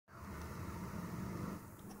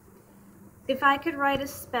If I could write a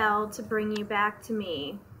spell to bring you back to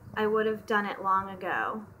me, I would have done it long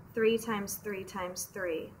ago, 3 times 3 times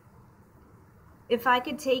 3. If I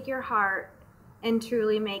could take your heart and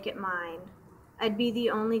truly make it mine, I'd be the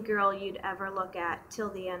only girl you'd ever look at till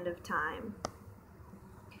the end of time.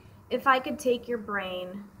 If I could take your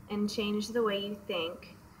brain and change the way you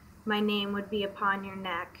think, my name would be upon your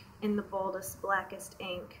neck in the boldest, blackest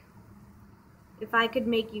ink. If I could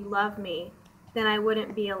make you love me, then I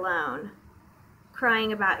wouldn't be alone,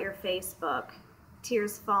 crying about your Facebook,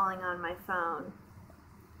 tears falling on my phone.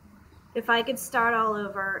 If I could start all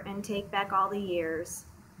over and take back all the years,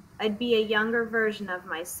 I'd be a younger version of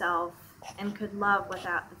myself and could love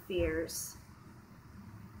without the fears.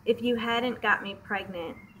 If you hadn't got me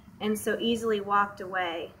pregnant and so easily walked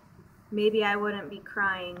away, maybe I wouldn't be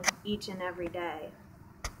crying each and every day.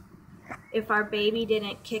 If our baby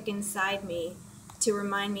didn't kick inside me to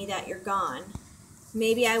remind me that you're gone,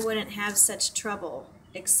 maybe I wouldn't have such trouble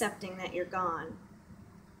accepting that you're gone.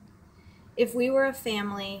 If we were a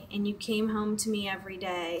family and you came home to me every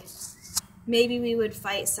day, maybe we would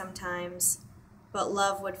fight sometimes, but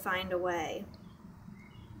love would find a way.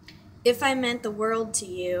 If I meant the world to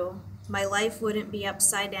you, my life wouldn't be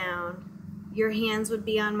upside down. Your hands would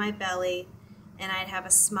be on my belly, and I'd have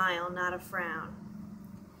a smile, not a frown.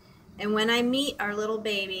 And when I meet our little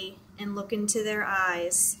baby and look into their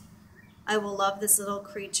eyes, I will love this little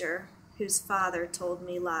creature whose father told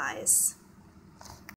me lies.